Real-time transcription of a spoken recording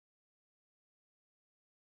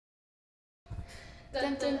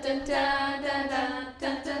Dun dun dun dun dun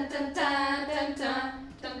dun dun dun dun dun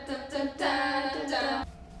dun dun dun dun.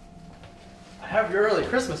 I have your early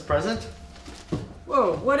Christmas present.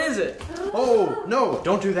 Whoa, what is it? Oh, no,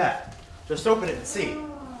 don't do that. Just open it and see.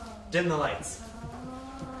 Dim the lights.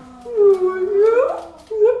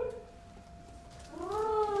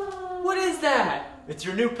 What is that? It's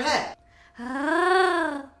your new pet.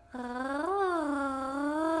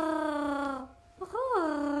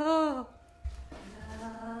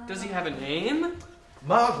 Does he have a name?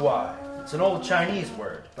 Mogwai. It's an old Chinese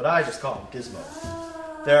word, but I just call him Gizmo.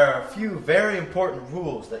 There are a few very important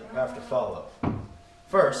rules that you have to follow.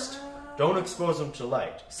 First, don't expose him to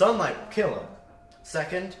light. Sunlight will kill him.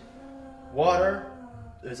 Second, water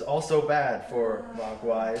is also bad for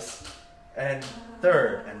Mogwais. And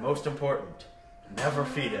third, and most important, never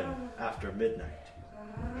feed him after midnight.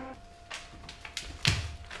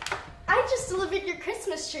 I just delivered your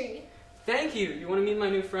Christmas tree. Thank you. You want to meet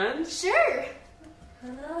my new friend? Sure.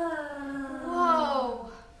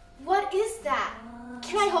 Whoa. What is that?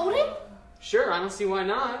 Can I hold it? Sure, I don't see why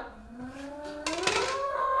not.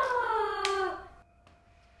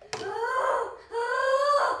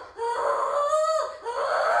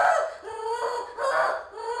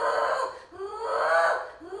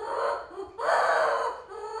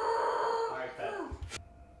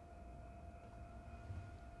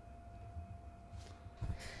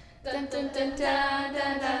 Dun dun dun dun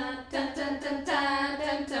dun dun dun dun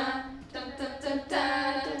dun dun dun dun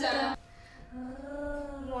dun dun dun.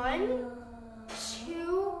 1,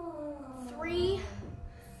 2, 3,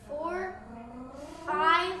 4,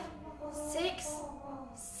 5, 6,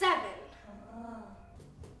 7.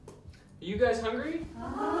 Are you guys hungry?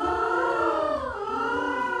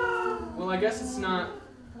 Well, I guess it's not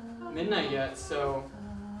midnight yet, so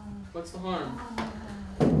what's the harm?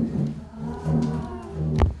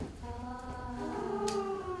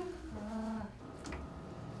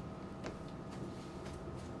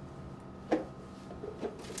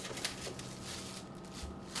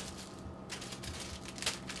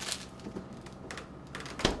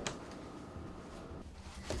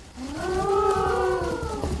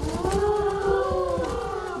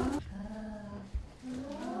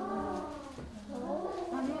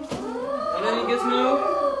 Gizmo?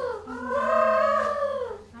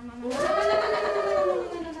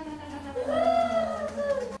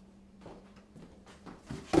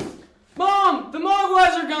 Mom! The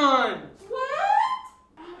Mogwais are gone!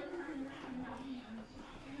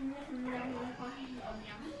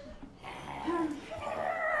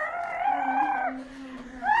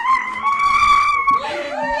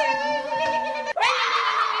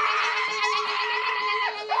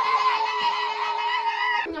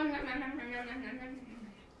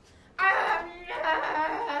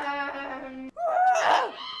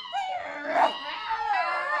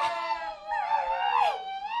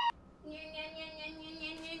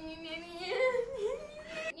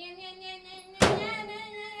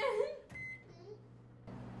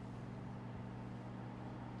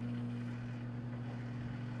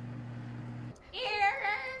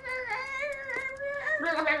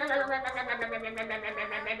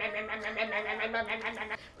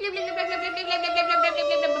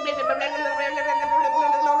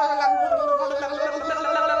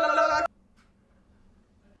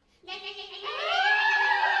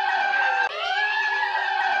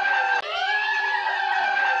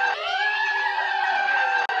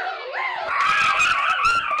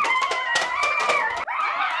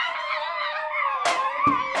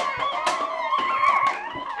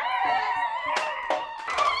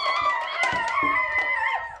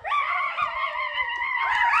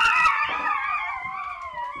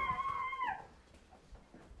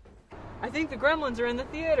 I think the Gremlins are in the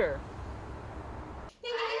theater.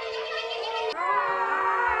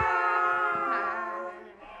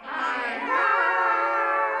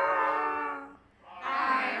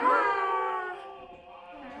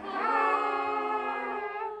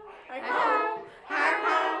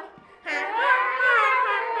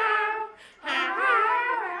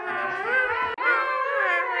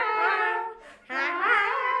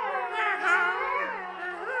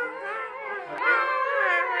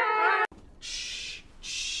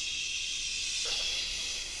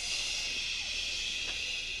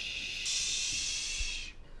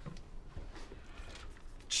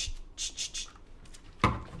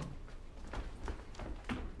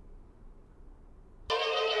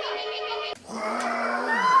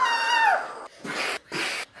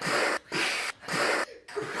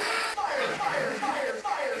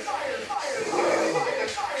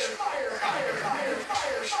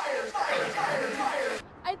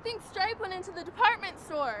 I think Stripe went into the department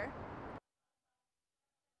store.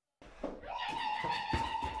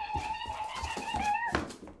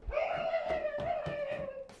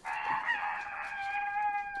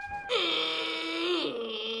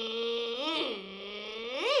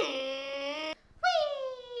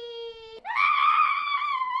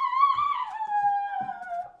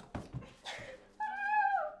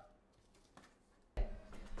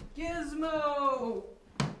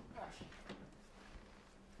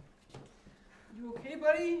 You okay,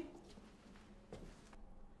 buddy?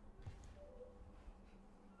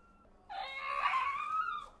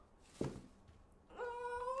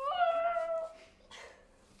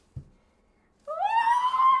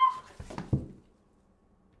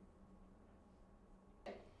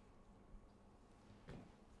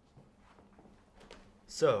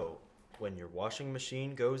 So, when your washing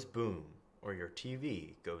machine goes boom or your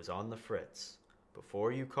TV goes on the fritz,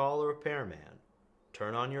 before you call a repairman,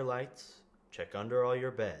 turn on your lights, check under all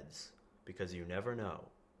your beds, because you never know.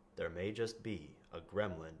 There may just be a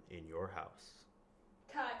gremlin in your house.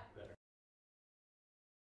 Cut. Better.